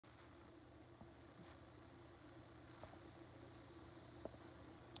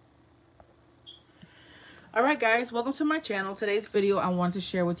All right, guys, welcome to my channel. Today's video, I wanted to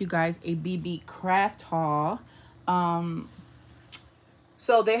share with you guys a Beebeecraft haul.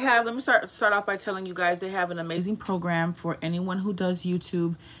 So they have, let me start off by telling you guys they have an amazing program for anyone who does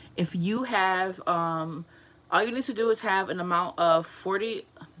YouTube. If you have, all you need to do is have an amount of 40,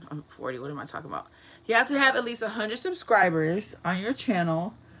 what am I talking about? You have to have at least 100 subscribers on your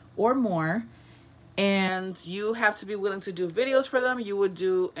channel or more. And you have to be willing to do videos for them. You would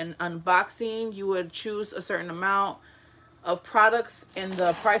do an unboxing. You would choose a certain amount of products in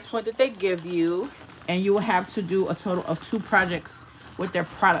the price point that they give you. And you will have to do a total of 2 projects with their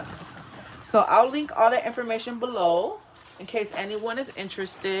products. So I'll link all that information below in case anyone is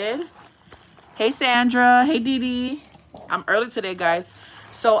interested. Hey Sandra, hey Dee Dee. I'm early today, guys.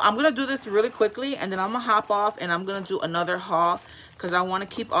 So I'm going to do this really quickly and then I'm going to hop off and I'm going to do another haul because I want to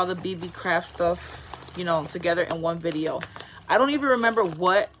keep all the Beebeecraft stuff, you know, together in one video. I don't even remember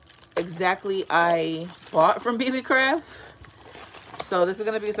what exactly I bought from Beebeecraft. So this is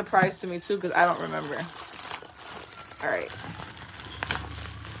going to be a surprise to me too because I don't remember. All right.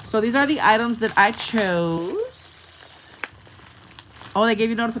 So these are the items that I chose. Oh, they gave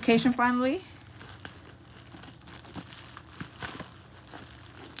you notification finally?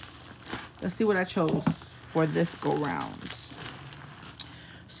 Let's see what I chose for this go round.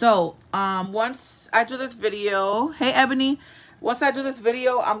 So, once I do this video, hey Ebony, once I do this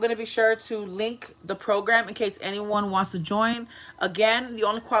video, I'm going to be sure to link the program in case anyone wants to join. Again, the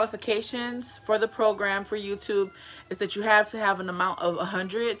only qualifications for the program for YouTube is that you have to have an amount of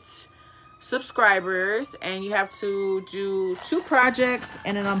 100 subscribers and you have to do 2 projects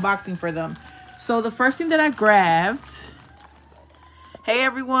and an unboxing for them. So the first thing that I grabbed, hey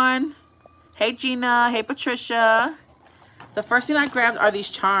everyone. Hey Gina, hey Patricia. The first thing I grabbed are these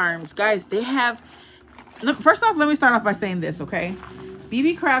charms. Guys, they have, first off, let me start off by saying this, okay?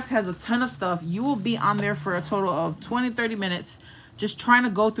 Beebeecrafts has a ton of stuff. You will be on there for a total of 20-30 minutes just trying to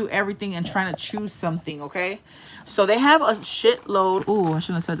go through everything and trying to choose something, okay? So they have a shitload. Ooh, I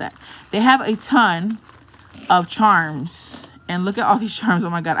shouldn't have said that. They have a ton of charms. And look at all these charms. Oh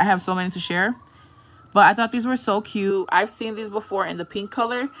my God, I have so many to share. But I thought these were so cute. I've seen these before in the pink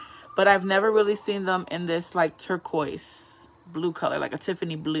color, but I've never really seen them in this like turquoise blue color, like a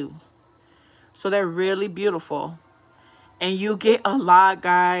Tiffany blue. So they're really beautiful. And you get a lot,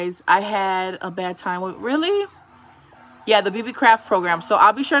 guys. I had a bad time with, really? Yeah, the Beebeecraft program. So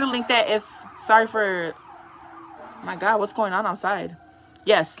I'll be sure to link that if, sorry for, my God, what's going on outside?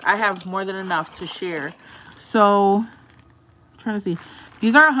 Yes, I have more than enough to share. So, I'm trying to see.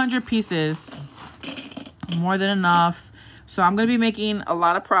 These are 100 pieces. More than enough. So I'm going to be making a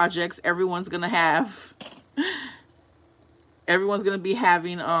lot of projects. Everyone's going to be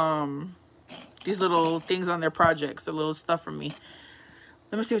having these little things on their projects, a little stuff from me.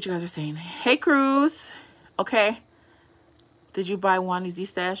 Let me see what you guys are saying. Hey Cruz. Okay. Did you buy Wani's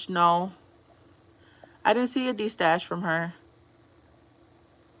D-stash? No. I didn't see a D-stash from her.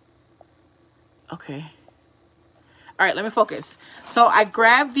 Okay. All right, let me focus. So I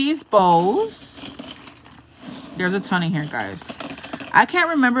grabbed these bows. There's a ton in here, guys. I can't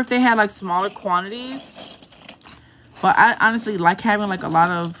remember if they had like smaller quantities, but I honestly like having like a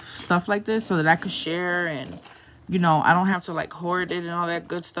lot of stuff like this so that I could share and, you know, I don't have to like hoard it and all that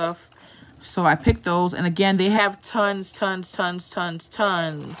good stuff. So I picked those. And again, they have tons.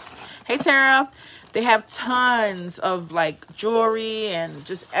 Hey, Tara. They have tons of like jewelry and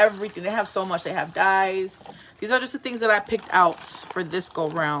just everything. They have so much. They have dyes. These are just the things that I picked out for this go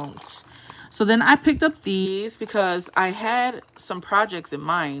round. So then I picked up these because I had some projects in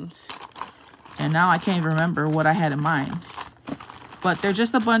mind. And now I can't even remember what I had in mind. But they're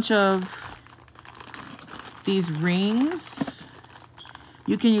just a bunch of these rings.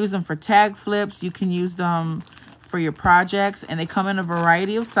 You can use them for tag flips. You can use them for your projects. And they come in a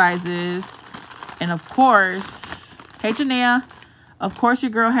variety of sizes. And of course, hey Janaea, of course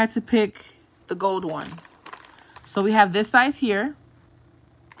your girl had to pick the gold one. So we have this size here.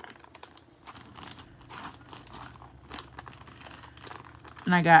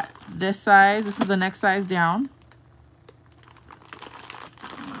 And I got this size. This is the next size down.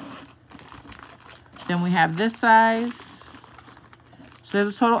 Then we have this size. So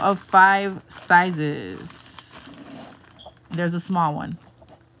there's a total of 5 sizes. There's a small one.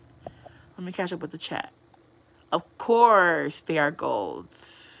 Let me catch up with the chat. Of course they are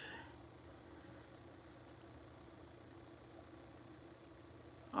golds.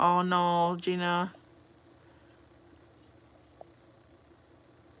 Oh no, Gina.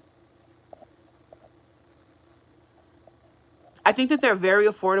 I think that they're very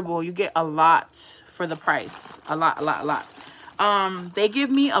affordable. You get a lot for the price. A lot. They give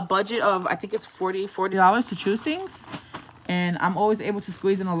me a budget of, I think it's $40 to choose things, and I'm always able to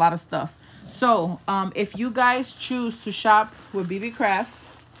squeeze in a lot of stuff. So if you guys choose to shop with Beebeecraft,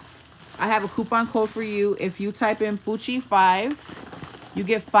 I have a coupon code for you. If you type in Poochie5, you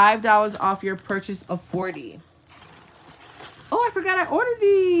get $5 off your purchase of $40. Oh, I forgot I ordered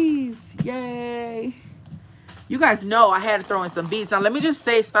these. Yay. You guys know I had to throw in some beads. Now, let me just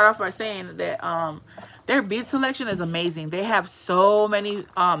start off by saying that their bead selection is amazing. They have so many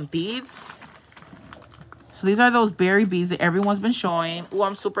beads. So these are those berry beads that everyone's been showing. Oh,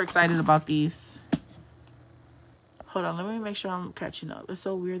 I'm super excited about these. Hold on, let me make sure I'm catching up. It's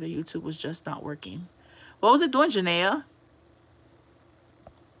so weird that YouTube was just not working. What was it doing, Janaea?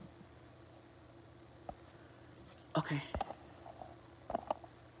 Okay.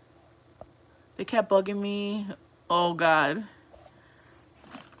 They kept bugging me. Oh, God.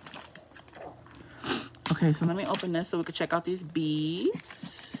 Okay, so let me open this so we can check out these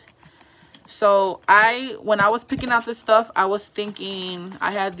beads. So when I was picking out this stuff, I was thinking,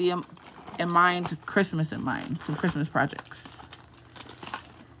 I had in mind, Christmas in mind, some Christmas projects.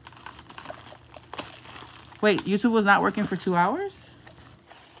 Wait, YouTube was not working for 2 hours?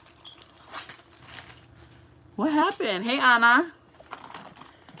 What happened? Hey, Anna.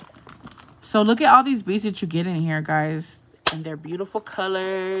 So look at all these beads that you get in here, guys. And they're beautiful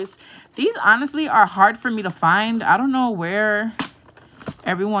colors. These honestly are hard for me to find. I don't know where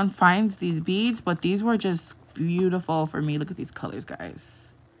everyone finds these beads, but these were just beautiful for me. Look at these colors,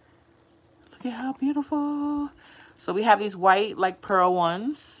 guys. Look at how beautiful. So we have these white, like pearl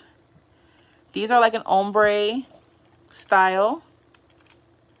ones. These are like an ombre style.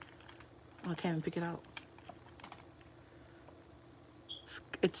 Oh, I can't even pick it out.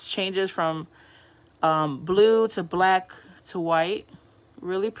 It changes from blue to black to white.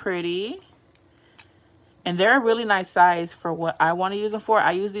 Really pretty. And they're a really nice size for what I want to use them for.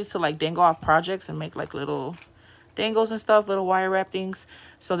 I use these to like dangle off projects and make like little dangles and stuff, little wire wrap things.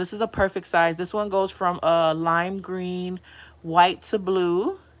 So this is a perfect size. This one goes from lime green, white to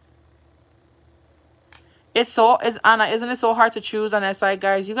blue. Anna, isn't it so hard to choose on that side,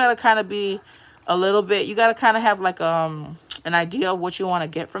 guys? You gotta kind of be a little bit, you gotta kind of have like an idea of what you want to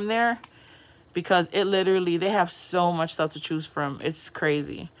get from there, because it literally, they have so much stuff to choose from. It's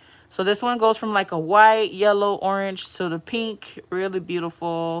crazy. So this one goes from like a white, yellow, orange to the pink. Really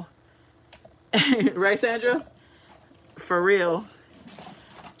beautiful. Right, Sandra? For real.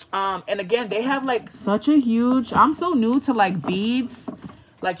 And again, they have like such a huge, I'm so new to like beads.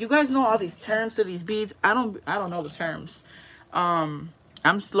 Like, you guys know all these terms to these beads. I don't know the terms. I'm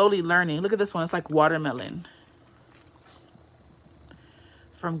slowly learning. Look at this one. It's like watermelon.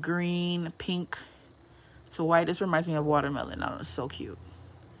 From green, pink to white. This reminds me of watermelon. I don't know, it's so cute.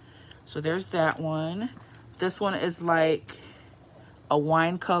 So there's that one. This one is like a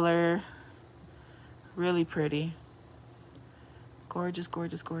wine color. Really pretty. Gorgeous,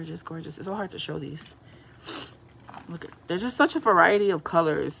 gorgeous, gorgeous, gorgeous. It's so hard to show these. Look, there's just such a variety of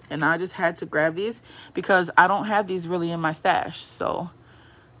colors, and I just had to grab these because I don't have these really in my stash. So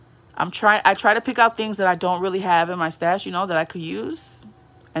I try to pick out things that I don't really have in my stash, you know, that I could use.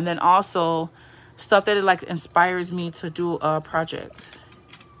 And then also stuff that it like inspires me to do a project.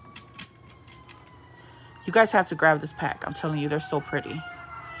 You guys have to grab this pack. I'm telling you, they're so pretty.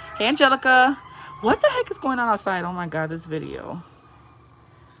 Hey, Angelica. What the heck is going on outside? Oh my God, this video.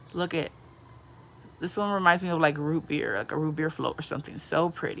 Look at, this one reminds me of like root beer, like a root beer float or something. So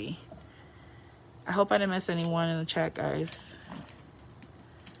pretty. I hope I didn't miss anyone in the chat, guys.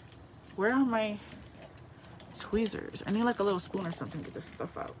 Where are my tweezers? I need like a little spoon or something to get this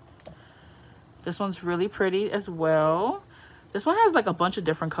stuff out. This one's really pretty as well. This one has like a bunch of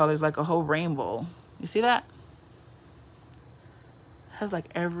different colors, like a whole rainbow. You see that? It has like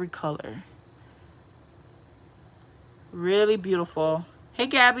every color. Really beautiful. Hey,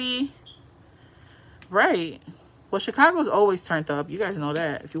 Gabby. Right. Well, Chicago's always turned up. You guys know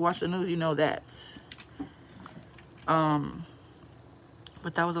that. If you watch the news, you know that.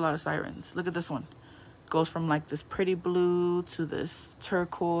 But that was a lot of sirens. Look at this one. Goes from like this pretty blue to this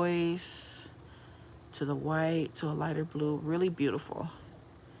turquoise to the white to a lighter blue. Really beautiful.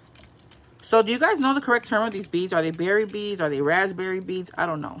 So do you guys know the correct term of these beads? Are they berry beads? Are they raspberry beads? I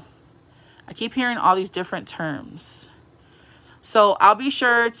don't know. I keep hearing all these different terms. So I'll be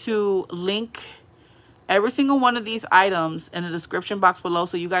sure to link every single one of these items in the description box below,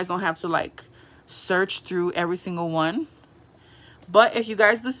 so you guys don't have to like search through every single one. But if you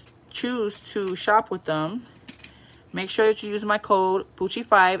guys just choose to shop with them, make sure that you use my code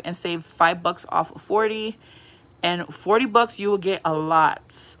Poochie5 and save $5 off of 40. And 40 bucks, you will get a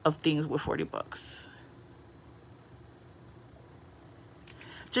lot of things with 40 bucks.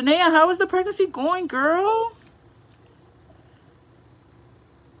 Janaea, how is the pregnancy going, girl?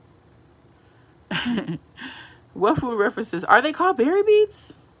 What food references? Are they called berry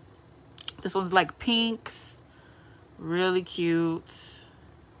beads? This one's like pinks. Really cute.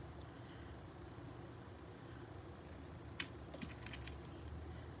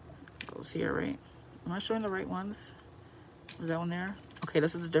 Goes here, right? Am I showing the right ones? Is that one there? Okay,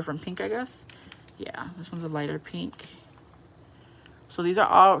 this is a different pink, I guess. Yeah, this one's a lighter pink. So these are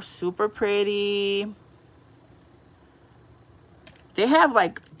all super pretty. They have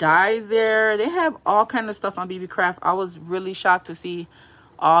like dyes there. They have all kind of stuff on Beebeecraft. I was really shocked to see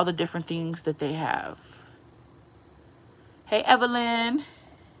all the different things that they have. Hey, Evelyn.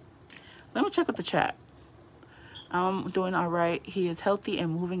 Let me check with the chat. I'm doing all right. He is healthy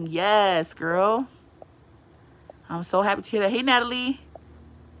and moving. Yes, girl. I'm so happy to hear that. Hey, Natalie.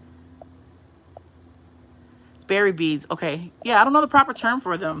 Berry beads. Okay. Yeah, I don't know the proper term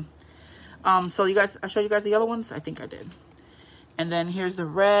for them. So you guys, I showed you guys the yellow ones. I think I did. And then here's the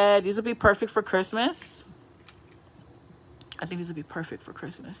red. These will be perfect for Christmas. I think these will be perfect for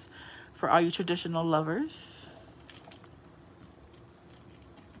Christmas for all you traditional lovers.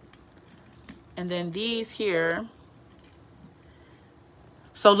 And then these here.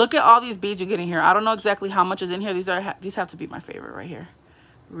 So look at all these beads you're getting here. I don't know exactly how much is in here. These have to be my favorite right here.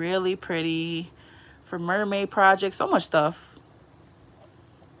 Really pretty for mermaid projects. So much stuff.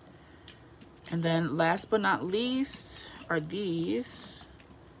 And then last but not least are these.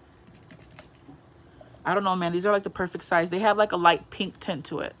 I don't know, man. These are like the perfect size. They have like a light pink tint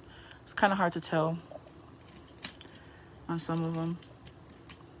to it. It's kind of hard to tell on some of them.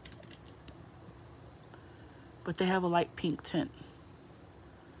 But they have a light pink tint.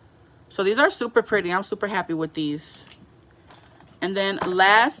 So these are super pretty. I'm super happy with these. And then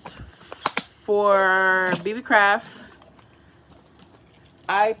last for Beebeecraft,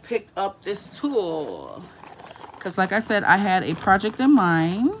 I picked up this tool. Because like I said, I had a project in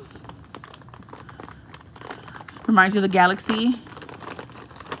mind. Reminds you of the galaxy.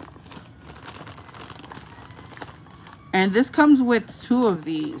 And this comes with 2 of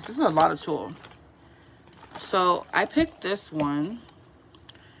these. This is a lot of tool. So I picked this one.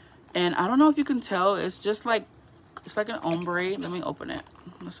 And I don't know if you can tell. It's just like, it's like an ombre. Let me open it.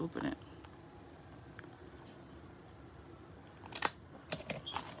 Let's open it.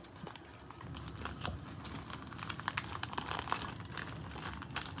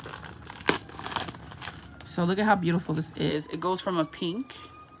 So look at how beautiful this is. It goes from a pink,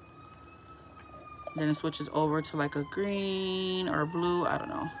 then it switches over to like a green or a blue, I don't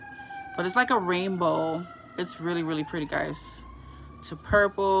know. But it's like a rainbow. It's really, really pretty, guys. To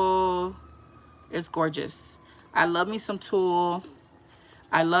purple. It's gorgeous. I love me some tulle.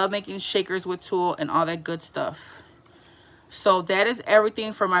 I love making shakers with tulle and all that good stuff. So that is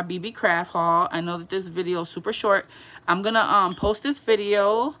everything for my Beebeecraft haul. I know that this video is super short. I'm gonna post this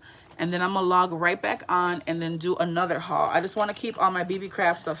video and then I'm gonna log right back on and then do another haul. I just want to keep all my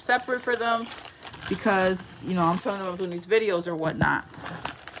Beebeecraft stuff separate for them because, you know, I'm telling them I'm doing these videos or whatnot.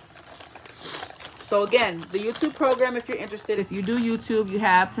 So again, the YouTube program, if you're interested, if you do YouTube, you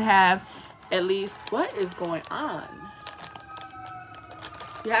have to have at least, what is going on?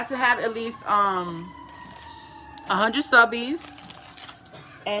 You have to have at least 100 subbies,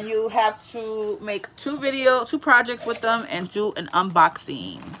 and you have to make 2 projects with them and do an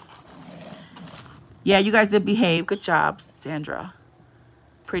unboxing. Yeah, you guys did behave. Good job, Sandra.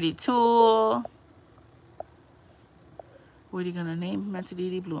 Pretty tool. What are you gonna name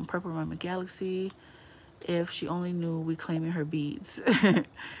Mentadidi? Blue and purple Mermaid Galaxy. If she only knew we claiming her beads.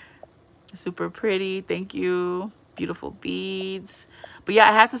 Super pretty. Thank you. Beautiful beads. But yeah,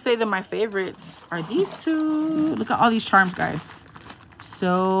 I have to say that my favorites are these 2. Look at all these charms, guys.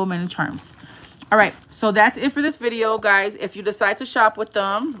 So many charms. All right, so that's it for this video, guys. If you decide to shop with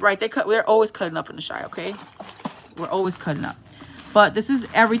them, right? We're always cutting up in the shy, okay? We're always cutting up. But this is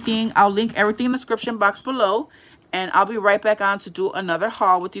everything. I'll link everything in the description box below. And I'll be right back on to do another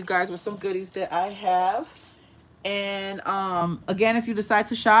haul with you guys with some goodies that I have. And again, if you decide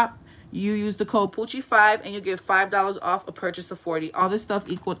to shop, you use the code Poochie5 and you get $5 off a purchase of 40. All this stuff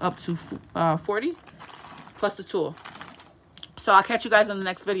equaled up to 40 plus the tool. So I'll catch you guys in the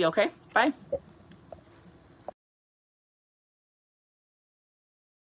next video, okay? Bye.